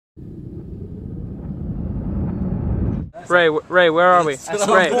Ray, where are we?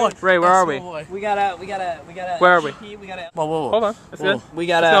 Ray, where are we? We gotta. Where are we? Whoa. Hold on. That's good. We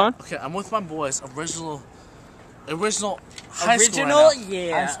gotta. Okay, I'm with my boys. Original high school.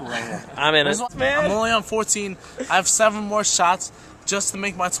 Yeah. High school right here. I'm in it. I'm only on 14. I have 7 more shots just to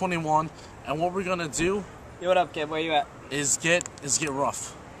make my 21. And what we're gonna do? Yo, what up, kid? Where you at? Is get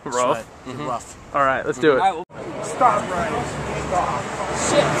rough. Rough? Right. Rough. All right, let's do it. All right, stop, Ray.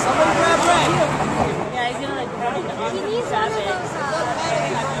 Shit, somebody grab Ray. Yeah, he's gonna like. He needs that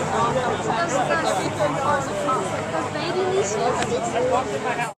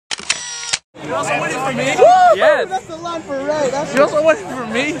You also waiting for me? Yes. That's the line for Ray. You also waiting for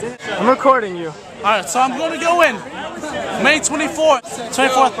me? I'm recording you. Alright, so I'm gonna go in. May 24th.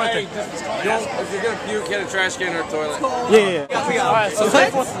 24th birthday. If you're gonna puke, get a trash can or a toilet. Yeah. Alright, so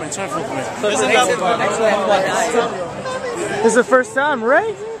 24th for me. 24th for me. This is the first time,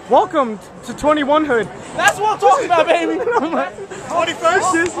 Ray. Welcome to 21 Hood. That's what I'm talking about, baby.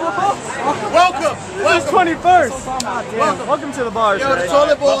 21st. Welcome. It's 21st. Welcome to the bars. Yo, the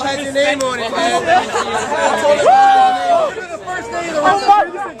toilet bowl has your name on it, man. The first day of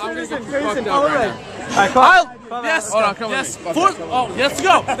the Grayson, follow Ray. Alright, come. Yes. Hold on, come Yes. Oh, let's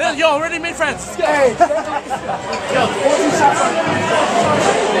go. Yo, already made friends. Let's go. Hey.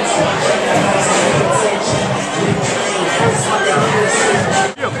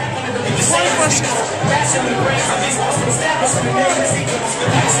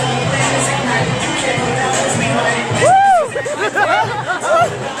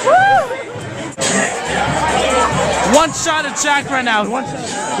 One shot of Jack right now. One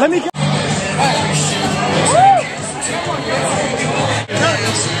shot. Let me get.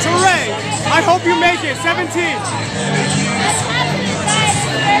 To Ray, I hope you make it. 17.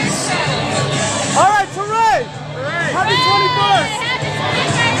 All right, to Ray. Happy 21st.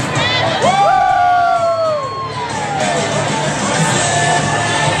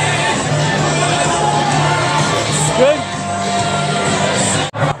 Good.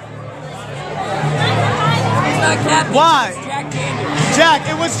 Why? Jack,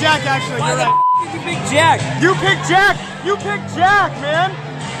 it was Jack actually. Why You're the right. did you pick Jack? You picked Jack. You picked Jack, man.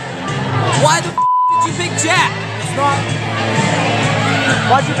 Why the did you pick Jack? It's not.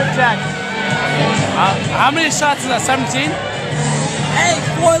 Why'd you pick Jack? How many shots is that? 17? Hey,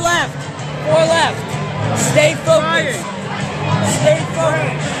 4 left. 4 left. Stay focused. Stay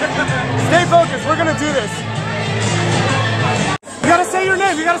focused. Stay focused. We're gonna do this. You gotta say your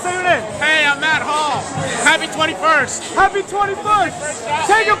name. You gotta say your name. Hey, I'm Matt Hall. Happy 21st. Happy 21st.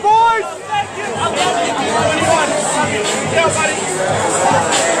 Take it, boys. Thank you. I'm 21. Yo, buddy.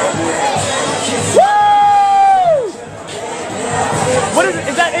 Woo! What is it?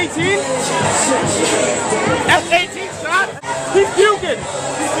 Is that 18? That's 18 shots. He's puking.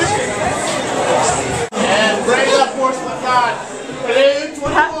 And bring it up for us with God. It is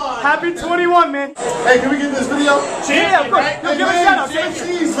 21. Happy 21, man. Hey, can we get this video? Yeah, of course. Yo, give a shout out. Give a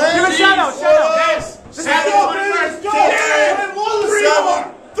shout out. Shout out. Happy 21st. Go.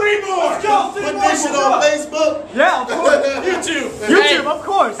 3 more. Let's go. Put this shit on Facebook. Yeah, of course. YouTube, of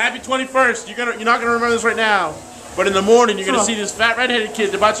course. Happy 21st. You're not gonna remember this right now, but in the morning you're gonna see this fat redheaded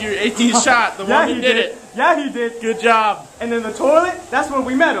kid about your 18th shot. The one who did it. Yeah, he did. Good job. And in the toilet, that's when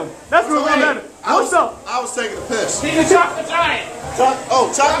we met him. That's when we met him. What's up? I was taking a piss. He's a chocolate giant.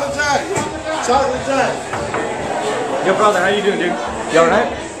 Chocolate giant. Chocolate giant. Yo, brother, how you doing, dude? You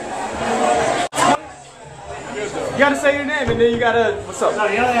alright? You gotta say your name and then you gotta. What's up?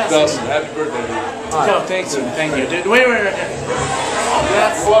 Dustin, happy birthday, dude. Yo, thanks. Thank you, dude. Wait.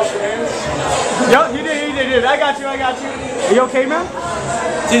 Wash your hands. Yo, he did. I got you. Are you okay, man?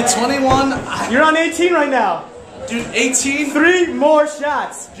 Dude, 21. You're on 18 right now. Dude, 18. 3 more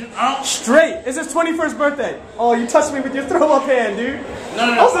shots. Dude, Straight. It's his 21st birthday. Oh, you touched me with your throw up hand, dude.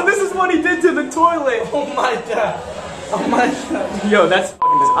 No. Also, this is what he did to the toilet. Oh my god. Yo, that's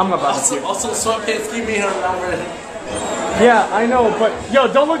fucking. I'm about to puke. Also, sweatpants give me her number. Yeah, I know, but yo,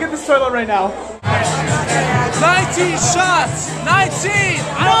 don't look at this toilet right now. 19 shots. 19.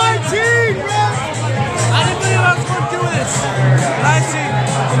 19, man. I didn't believe I was going to do this. 19.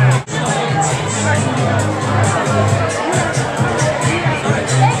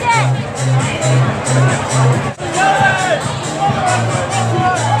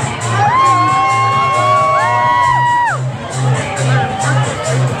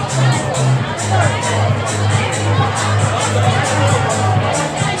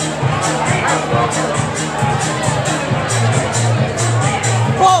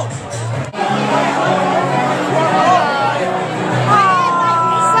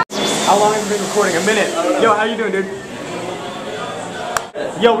 How long have you been recording? A minute. Yo, how you doing, dude?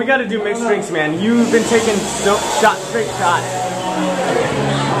 Yo, we gotta do mixed drinks, man. You've been taking straight shots.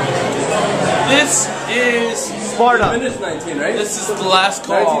 This is Sparta. Minutes 19, right? This is the last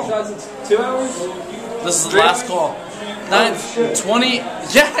 19 call. shots in 2 hours? This is the last call. 20.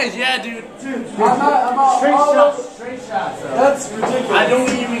 Yeah, dude. Straight shots. That's ridiculous. I don't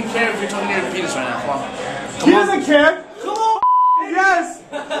even care if you're talking to your penis right now. He doesn't care. Come on. Yes.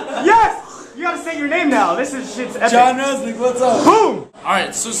 Yes. You gotta say your name now. This is shit's epic. John Resnick, what's up? Boom.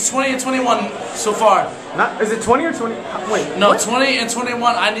 Alright, so it's 20 and 21 so far. Is it 20 or 20? Wait. No, what? 20 and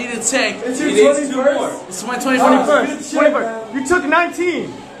 21. I need to take. It's your 21st. It's my 21st. 21st. 21st. You took 19.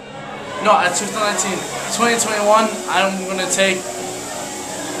 No, I took the 19. 20 and 21, I'm gonna take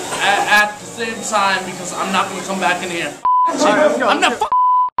at the same time because I'm not gonna come back in here. Alright, let's go. I'm not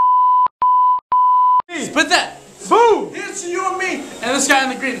Spit that! Boom! Here's to you and me! And this guy in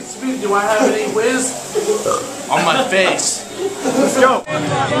the green. Speak, do I have any whiz on my face? Let's go. Happy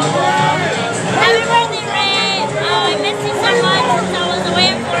birthday, Ray! Oh, I miss you so much since I was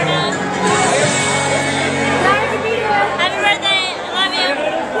away in Florida. Happy birthday! I love you.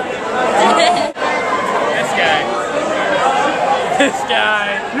 This guy. This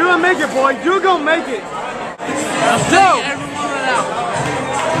guy. You gonna make it, boy. You gonna make it. I'm taking everyone right now.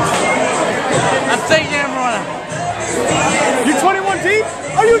 I'm taking everyone out. You 21 deep?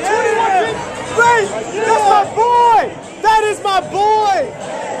 Are you 21 deep? Ray, that's my boy. That is my boy.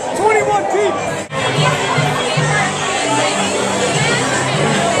 21 deep.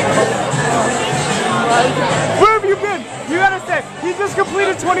 Where have you been? You gotta say, he just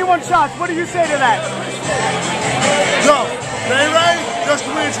completed 21 shots. What do you say to that? Yo, Ray just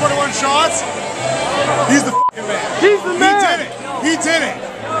completed 21 shots. He's the f***ing man. He's the man. He did it.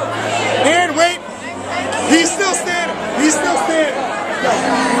 And wait, he's still standing. He's still standing.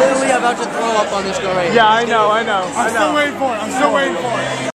 Literally about to throw up on this girl right Yeah, I know. I'm still waiting for it. I'm still waiting for it.